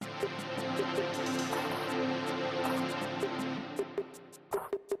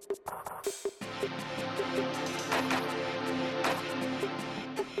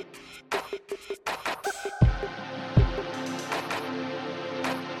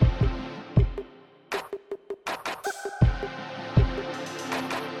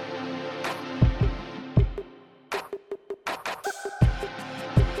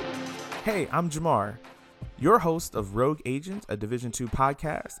Hey, I'm Jamar, your host of Rogue Agent, a Division II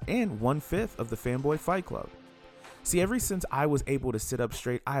podcast, and 1/5 of the Fanboy Fight Club. See, ever since I was able to sit up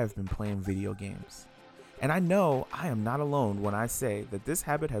straight, I have been playing video games. And I know I am not alone when I say that this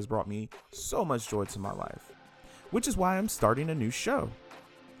habit has brought me so much joy to my life, which is why I'm starting a new show.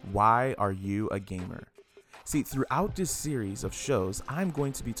 Why Are You a Gamer? See, throughout this series of shows, I'm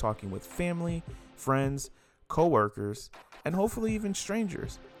going to be talking with family, friends, co-workers, and hopefully even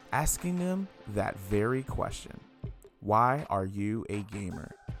strangers, asking them that very question. Why are you a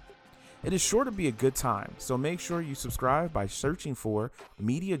gamer? It is sure to be a good time, so make sure you subscribe by searching for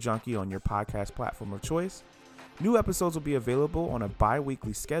Media Junkie on your podcast platform of choice. New episodes will be available on a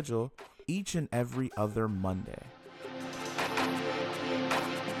bi-weekly schedule each and every other Monday.